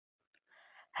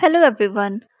Hello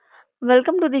everyone,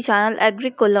 welcome to the channel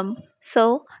AGRICULUM.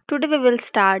 So, today we will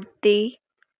start the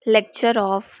lecture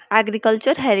of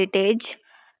Agriculture Heritage,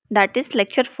 that is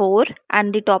lecture 4,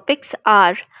 and the topics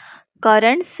are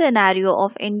current scenario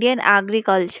of Indian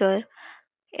agriculture,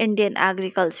 Indian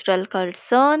agricultural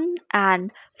concern,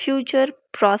 and future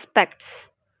prospects.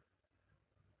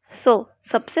 So,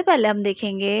 सबसे पहले हम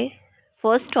देखेंगे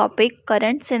first topic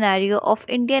current scenario of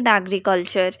Indian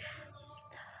agriculture.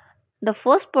 The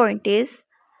first point is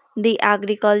the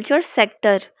agriculture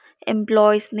sector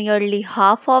employs nearly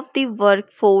half of the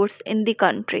workforce in the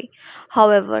country.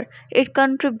 However, it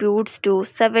contributes to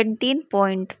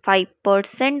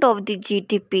 17.5% of the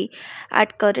GDP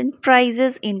at current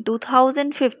prices in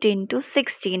 2015 to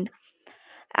 16.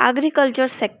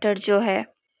 Agriculture sector जो है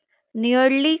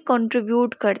nearly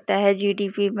contribute करता है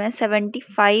GDP में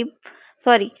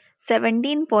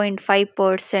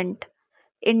 17.5%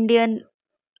 Indian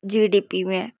GDP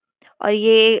में. और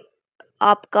ये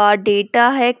आपका data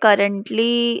है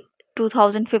करंटली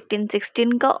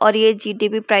 2015-16 का, और ये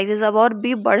जीडीपी प्राइसेस अब और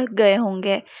भी बढ़ गए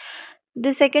होंगे.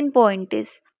 The second point is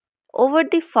over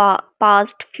the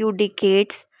past few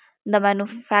decades, the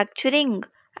manufacturing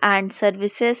and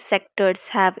services sectors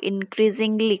have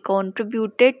increasingly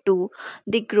contributed to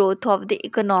the growth of the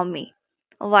economy,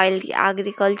 while the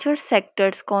agriculture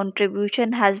sector's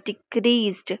contribution has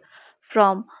decreased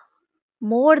from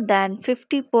more than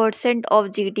 50% of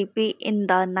GDP in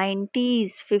the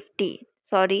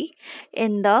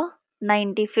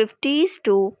 1950s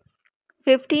to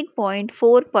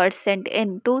 15.4%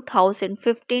 in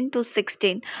 2015 to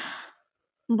 16.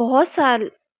 बहुत साल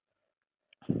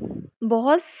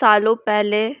बहुत सालों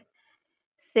पहले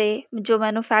से जो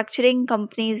manufacturing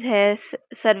companies है,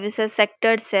 services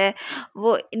sectors है,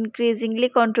 वो इंक्रीजिंगली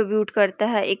कंट्रीब्यूट करता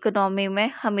है इकोनॉमी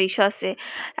में हमेशा से.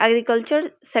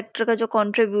 एग्रीकल्चर सेक्टर का जो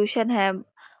कंट्रीब्यूशन है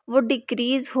वो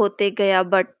डिक्रीज होते गया,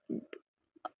 बट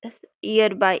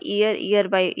ईयर बाय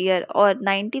ईयर और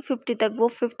 1950 तक वो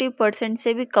 50%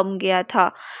 से भी कम गया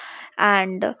था,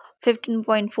 and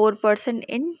 15.4%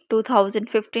 in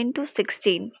 2015 to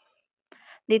 16.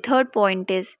 The third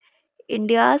point is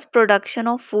India's production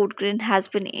of food grain has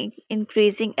been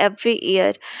increasing every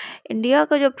year. India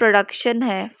का जो प्रोडक्शन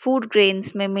है फूड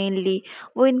ग्रेन्स में मेनली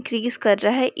वो इंक्रीज कर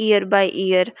रहा है year by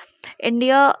year.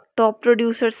 India top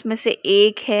producers में से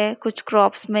एक है कुछ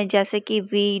क्रॉप्स में, जैसे कि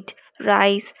wheat,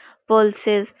 rice,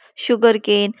 pulses,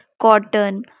 sugarcane,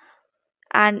 cotton,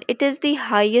 and it is the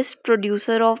highest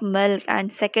producer of milk and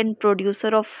second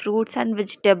producer of fruits and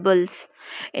vegetables.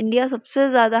 India सबसे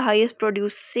ज़्यादा हाईएस्ट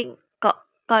प्रोड्यूसिंग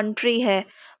कंट्री है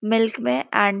मिल्क में,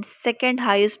 and second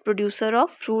highest producer of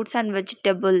fruits and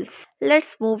vegetables.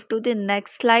 Let's move to the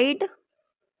next slide.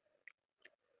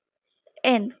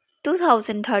 In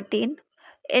 2013,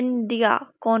 India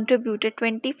contributed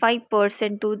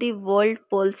 25% to the world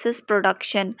pulses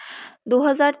production.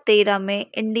 2013 में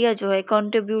India जो है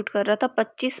contribute कर रहा था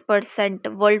 25%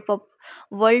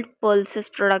 वर्ल्ड पल्सेस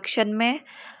प्रोडक्शन में,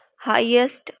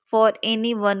 highest for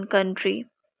any one country.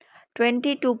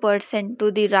 22% to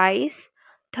the rice,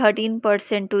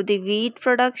 13% to the wheat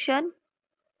production.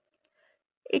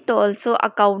 It also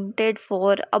accounted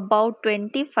for about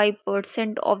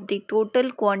 25% of the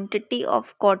total quantity of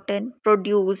cotton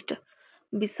produced,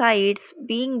 besides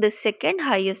being the second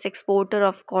highest exporter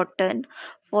of cotton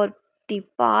for the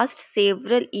past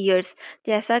several years.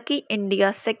 जैसा कि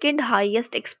India second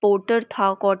highest exporter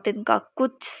था cotton का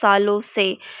कुछ सालों से.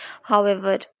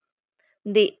 However,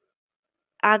 the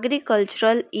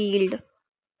agricultural yield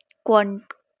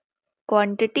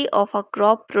quantity of a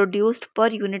crop produced per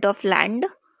unit of land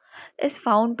is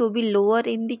found to be lower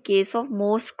in the case of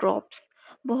most crops.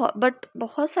 But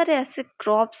बहुत सारे ऐसे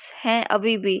क्रॉप्स हैं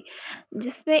अभी भी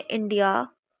जिसमें इंडिया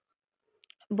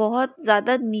बहुत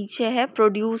ज़्यादा नीचे है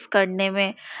प्रोड्यूस करने में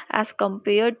as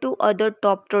compare to other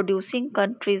top producing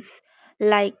countries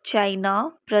like China,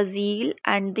 Brazil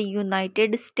and the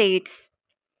United states.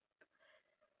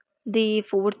 The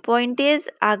fourth point is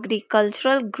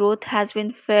agricultural growth has been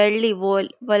fairly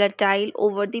volatile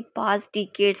over the past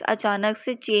decades. अचानक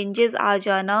से changes आ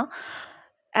जाना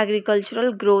agricultural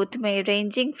growth में,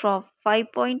 ranging from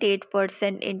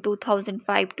 5.8% in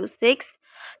 2005 to 6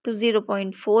 to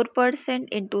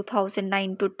 0.4% in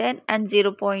 2009 to 10 and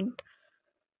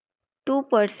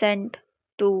 0.2%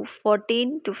 to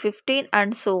 14 to 15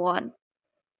 and so on.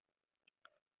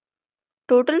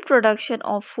 Total production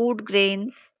of food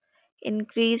grains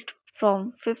increased from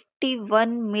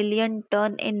 51 million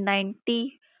ton in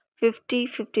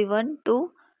 1950-51 to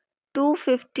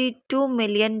 252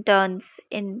 million tons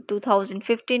in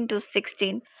 2015 to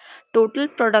 16. Total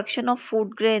production of food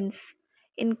grains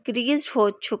increase हो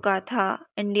चुका था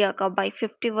India का by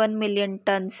 51 million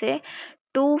ton से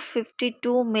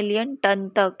 252 million ton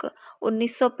तक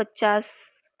 1950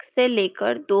 से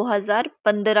लेकर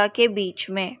 2015 के बीच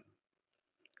में।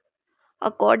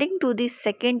 According to the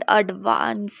second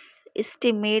advance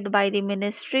estimate by the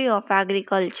Ministry of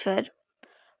Agriculture,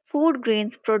 food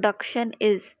grains production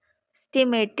is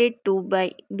estimated to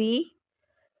be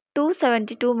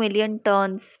 272 million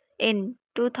tons in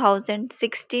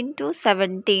 2016 to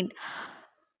 17.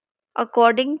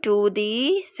 According to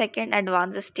the second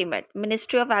advance estimate,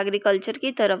 ministry of agriculture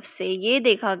की तरफ से ये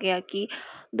देखा गया कि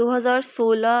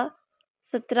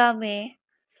 2016-17 में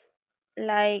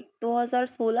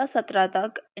 2016-17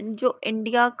 तक जो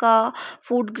इंडिया का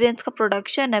फूड ग्रेन्स का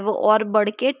प्रोडक्शन है वो और बढ़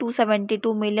के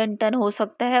 272 मिलियन टन हो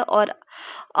सकता है। और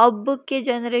अब के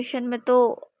जनरेशन में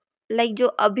तो जो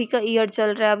अभी का ईयर चल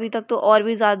रहा है अभी तक तो और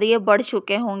भी ज़्यादा ये बढ़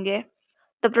चुके होंगे।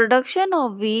 The production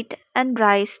of wheat and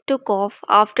rice took off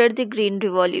after the Green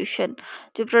Revolution.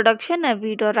 जो प्रोडक्शन है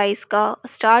wheat और राइस का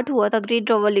स्टार्ट हुआ था ग्रीन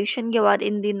रेवोल्यूशन के बाद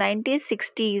in the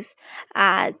 1960s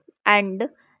and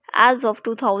as of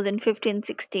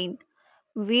 2015-16,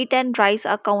 wheat and rice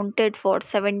accounted for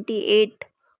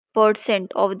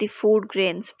 78% of the food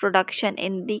grains production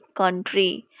in the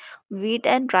country. Wheat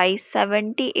and rice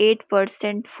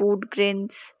 78% food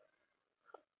grains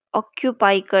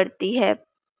occupy करती है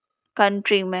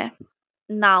country में।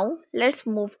 Now let's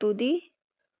move to the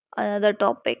another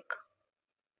topic,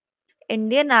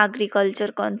 Indian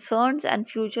agriculture concerns and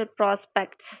future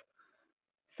prospects।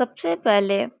 सबसे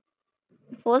पहले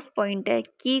first point है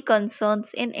की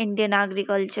concerns in Indian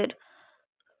agriculture.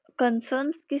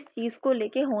 Concerns किस चीज़ को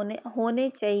लेके होने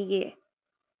चाहिए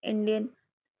इंडियन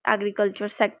एग्रीकल्चर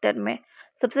सेक्टर में।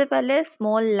 सबसे पहले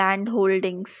small land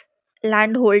holdings.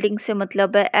 Land holding से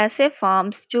मतलब है ऐसे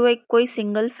फार्म्स जो एक कोई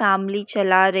सिंगल फैमिली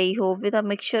चला रही हो with a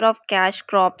mixture of cash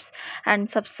crops and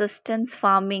subsistence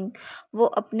farming, वो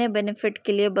अपने बेनिफिट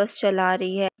के लिए बस चला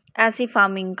रही है, ऐसी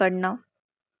फार्मिंग करना।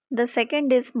 The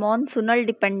second is monsoonal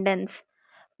dependence.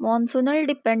 Monsoonal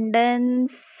dependence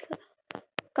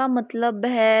का मतलब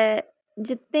है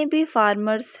जितने भी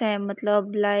फार्मर्स हैं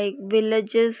मतलब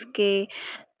विलेजेस के,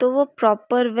 तो वो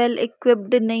प्रॉपर वेल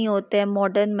इक्विप्ड नहीं होते हैं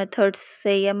मॉडर्न मेथड्स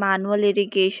से या मैनुअल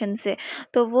इरिगेशन से,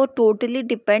 तो वो टोटली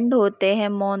डिपेंड होते हैं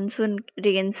मॉनसून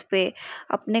रेन्स पे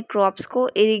अपने क्रॉप्स को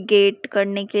इरिगेट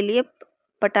करने के लिए,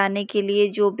 पटाने के लिए,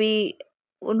 जो भी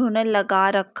उन्होंने लगा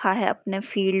रखा है अपने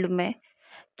फील्ड में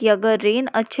कि अगर रेन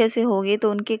अच्छे से होगी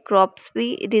तो उनके क्रॉप्स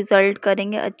भी रिजल्ट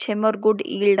करेंगे अच्छे में और गुड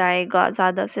ईल्ड आएगा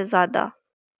ज़्यादा से ज़्यादा।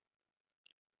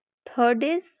 Third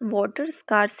is water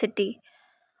scarcity.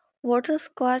 Water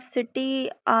scarcity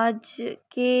आज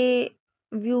के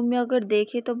व्यू में अगर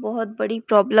देखें तो बहुत बड़ी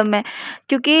प्रॉब्लम है,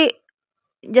 क्योंकि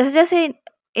जैसे जैसे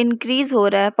इंक्रीज हो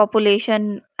रहा है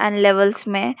पॉपुलेशन एंड लेवल्स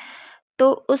में,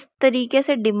 तो उस तरीके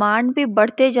से डिमांड भी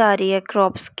बढ़ते जा रही है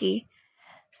क्रॉप्स की।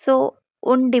 सो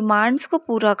उन डिमांड्स को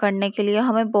पूरा करने के लिए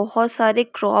हमें बहुत सारे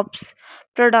क्रॉप्स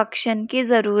प्रोडक्शन की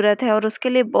ज़रूरत है और उसके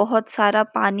लिए बहुत सारा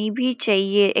पानी भी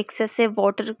चाहिए, एक्सेसिव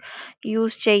वाटर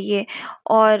यूज़ चाहिए।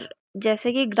 और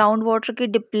जैसे कि ग्राउंड वाटर की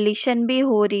डिप्लीशन भी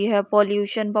हो रही है,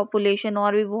 पॉल्यूशन, पॉपुलेशन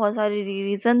और भी बहुत सारे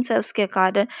रीजंस है उसके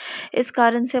कारण, इस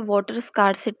कारण से वाटर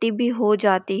स्कार्सिटी भी हो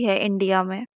जाती है इंडिया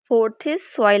में। Fourth is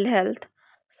soil health.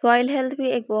 Soil health भी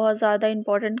एक बहुत ज़्यादा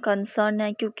इम्पोर्टेंट कंसर्न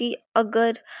है, क्योंकि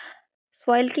अगर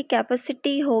सॉइल की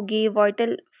कैपेसिटी होगी,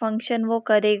 वाइटल फंक्शन वो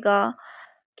करेगा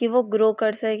कि वो ग्रो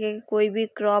कर सके कोई भी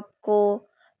क्रॉप को,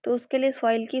 तो उसके लिए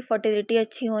सॉइल की फर्टिलिटी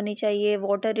अच्छी होनी चाहिए,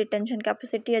 वाटर रिटेंशन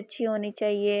कैपेसिटी अच्छी होनी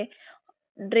चाहिए,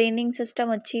 ड्रेनिंग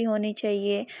सिस्टम अच्छी होनी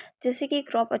चाहिए, जिससे कि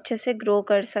क्रॉप अच्छे से ग्रो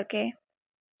कर सके।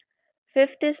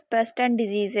 Fifth is paste and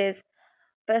diseases.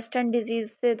 Paste and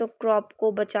disease से तो क्रॉप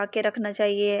को बचा के रखना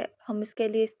चाहिए। हम इसके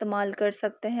लिए इस्तेमाल कर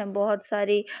सकते हैं बहुत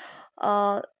सारी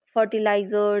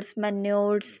फर्टिलाइज़र्स,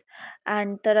 मैन्योर्स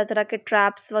एंड तरह तरह के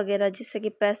ट्रैप्स वगैरह, जिससे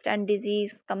कि पेस्ट एंड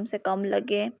डिजीज़ कम से कम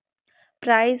लगे।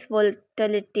 प्राइस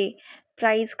वोलेटिलिटी,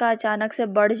 प्राइस का अचानक से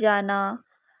बढ़ जाना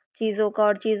चीज़ों का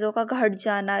और चीज़ों का घट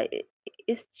जाना,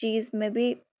 इस चीज़ में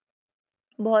भी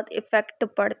बहुत इफ़ेक्ट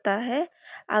पड़ता है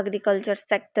एग्रीकल्चर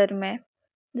सेक्टर में।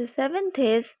 The seventh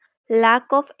is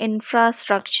lack of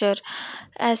infrastructure.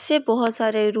 ऐसे बहुत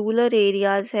सारे रूरल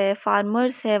एरियाज़ है,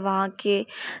 फार्मर्स है वहाँ के,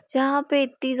 जहाँ पे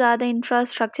इतनी ज़्यादा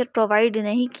इंफ्रास्ट्रक्चर प्रोवाइड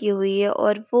नहीं की हुई है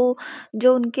और वो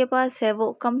जो उनके पास है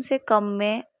वो कम से कम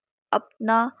में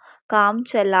अपना काम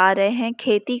चला रहे हैं,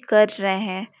 खेती कर रहे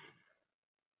हैं।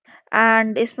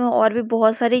 एंड इसमें और भी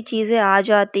बहुत सारी चीज़ें आ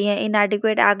जाती हैं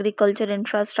इनएडिक्वेट एग्रीकल्चर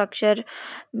इंफ्रास्ट्रक्चर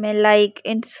में,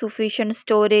 इनसफिशिएंट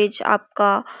स्टोरेज,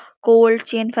 आपका कोल्ड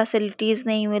चेन फैसिलिटीज़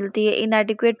नहीं मिलती है,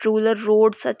 इनएडिक्वेट रूरल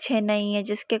रोड्स अच्छे नहीं हैं,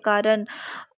 जिसके कारण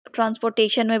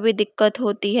ट्रांसपोर्टेशन में भी दिक्कत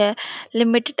होती है,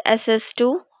 limited access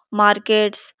to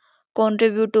markets,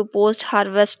 contribute to post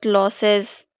harvest losses,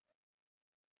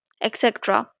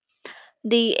 etc.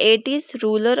 The 8 is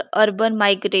rural urban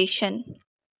migration.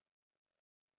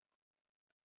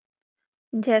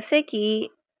 जैसे कि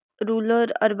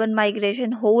रूरल अर्बन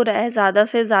माइग्रेशन हो रहा है ज़्यादा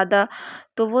से ज़्यादा,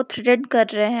 तो वो थ्रेटन कर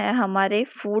रहे हैं हमारे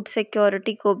फूड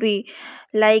सिक्योरिटी को भी।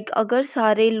 लाइक अगर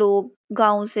सारे लोग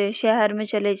गांव से शहर में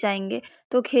चले जाएंगे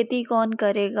तो खेती कौन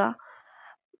करेगा,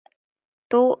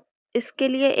 तो इसके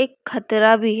लिए एक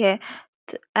खतरा भी है।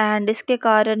 एंड इसके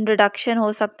कारण रिडक्शन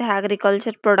हो सकता है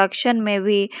एग्रीकल्चर प्रोडक्शन में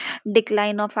भी,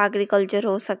 डिक्लाइन ऑफ एग्रीकल्चर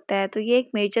हो सकता है, तो ये एक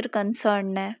मेजर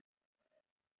कंसर्न है।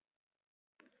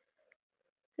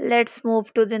 Let's move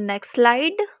to the next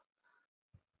slide.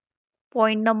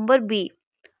 Point number B,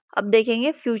 अब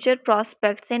देखेंगे future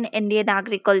prospects in Indian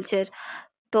agriculture.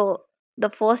 तो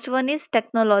the first one is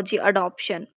technology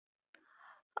adoption.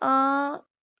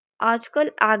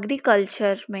 आजकल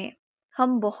एग्रीकल्चर में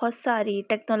हम बहुत सारी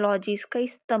टेक्नोलॉजीज का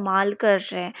इस्तेमाल कर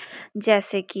रहे हैं,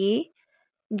 जैसे कि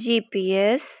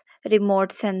GPS,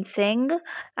 remote sensing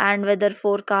and weather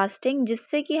forecasting,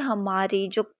 जिससे कि हमारी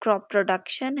जो क्रॉप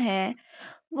प्रोडक्शन है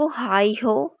वो हाई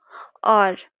हो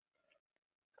और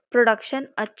प्रोडक्शन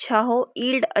अच्छा हो,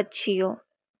 यील्ड अच्छी हो।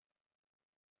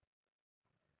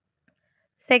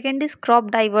 Second is crop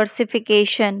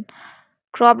diversification.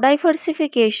 Crop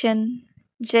diversification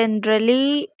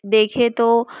generally देखे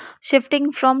तो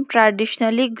shifting from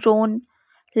traditionally grown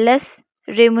less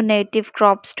remunerative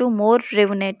crops to more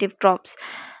remunerative crops.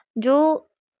 जो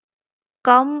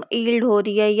कम यील्ड हो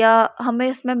रही है या हमें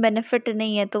इसमें बेनिफिट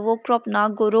नहीं है, तो वो क्रॉप ना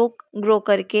ग्रो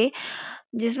करके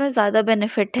जिसमें ज़्यादा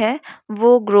बेनिफिट है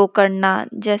वो ग्रो करना।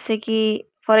 जैसे कि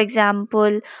for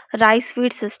example rice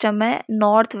feed system है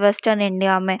नॉर्थ वेस्टर्न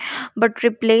इंडिया में, बट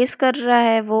रिप्लेस कर रहा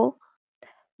है वो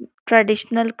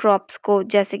ट्रेडिशनल क्रॉप्स को,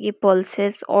 जैसे कि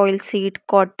pulses, oil seed,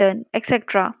 cotton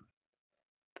etcetera.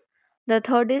 The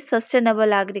third is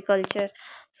sustainable agriculture.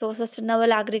 So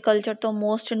sustainable agriculture तो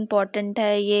मोस्ट इम्पॉर्टेंट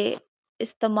है। ये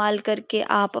इस्तेमाल करके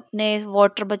आप अपने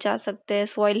वाटर बचा सकते हैं,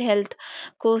 सॉइल हेल्थ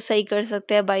को सही कर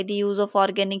सकते हैं by the use of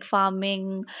organic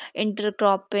farming,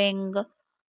 intercropping,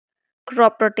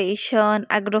 crop rotation,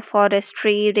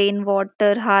 agroforestry, rain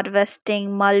water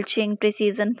harvesting, mulching,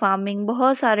 precision farming,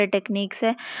 बहुत सारे टेक्निक्स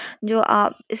हैं जो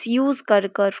आप इस यूज़ कर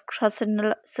कर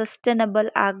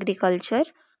सस्टेनेबल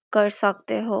एग्रीकल्चर कर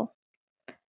सकते हो।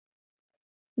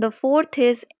 The fourth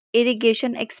is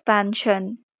irrigation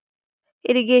expansion.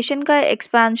 Irrigation का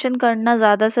एक्सपेंशन करना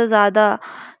ज़्यादा से ज़्यादा,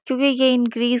 क्योंकि ये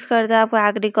इंक्रीज करता है आपको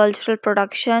agricultural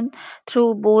production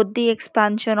through both the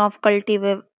expansion of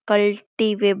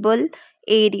cultivable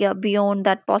area beyond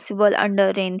that possible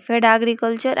under rain-fed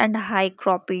agriculture and high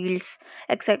crop yields,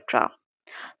 etc.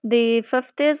 The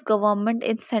fifth is government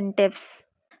incentives.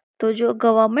 तो जो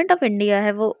गवर्नमेंट ऑफ इंडिया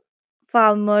है वो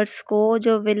फार्मर्स को,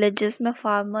 जो विलेजेस में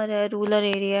फार्मर है, rural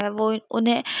area है, वो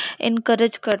उन्हें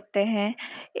इनकरेज करते हैं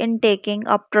in taking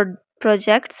up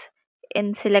projects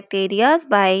in select areas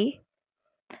bye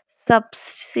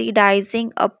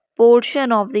subsidizing a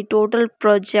portion of the total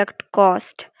project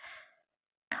cost।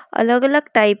 अलग अलग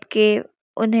टाइप के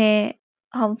उन्हें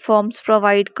हम फॉर्म्स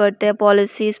प्रोवाइड करते हैं,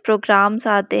 पॉलिसीज प्रोग्राम्स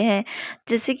आते हैं,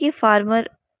 जिससे कि फार्मर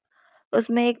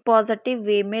उसमें एक पॉजिटिव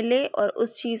वे में ले और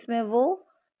उस चीज़ में वो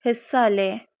हिस्सा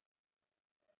ले।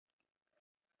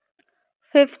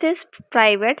 Fifth is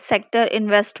private sector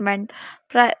investment.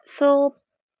 So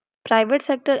private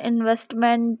sector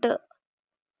investment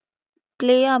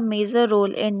play a major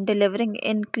role in delivering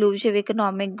inclusive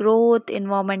economic growth,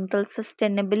 environmental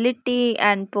sustainability,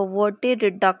 and poverty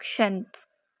reduction.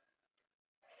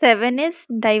 Seven is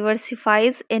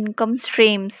diversifies income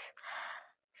streams.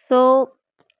 So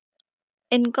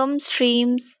income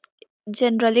streams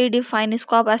generally define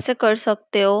इसको आप ऐसे कर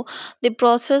सकते हो, the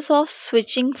process of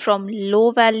switching from low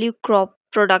value crop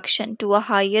production to a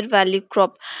higher value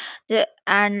crop,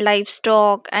 and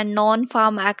livestock and non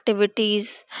farm activities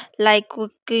like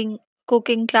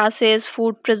cooking classes,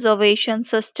 food preservation,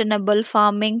 sustainable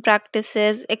farming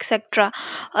practices, etc.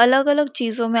 अलग अलग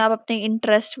चीज़ों में आप अपने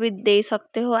इंटरेस्ट भी दे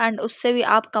सकते हो एंड उससे भी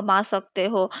आप कमा सकते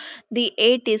हो। The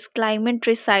eight is climate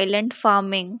resilient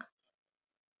farming.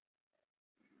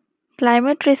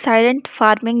 Climate resilient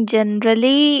farming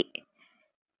generally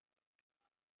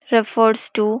refers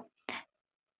to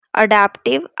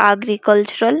adaptive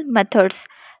agricultural methods।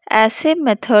 ऐसे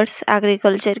मेथड्स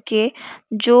एग्रीकल्चर के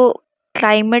जो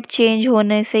क्लाइमेट चेंज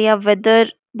होने से या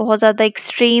वेदर बहुत ज़्यादा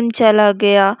एक्सट्रीम चला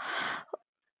गया,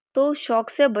 तो शॉक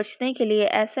से बचने के लिए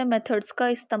ऐसे मेथड्स का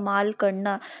इस्तेमाल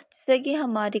करना जिससे कि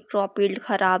हमारी क्रॉप यील्ड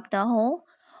ख़राब ना हो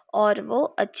और वो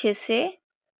अच्छे से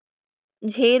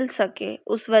झेल सके,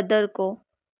 उस वेदर को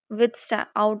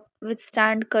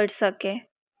विथस्टैंड कर सके।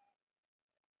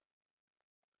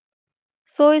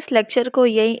 सो इस लेक्चर को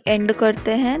यही एंड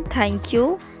करते हैं। Thank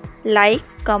you. Like,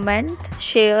 comment,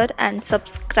 share and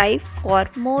subscribe for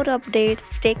more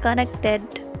updates. Stay connected.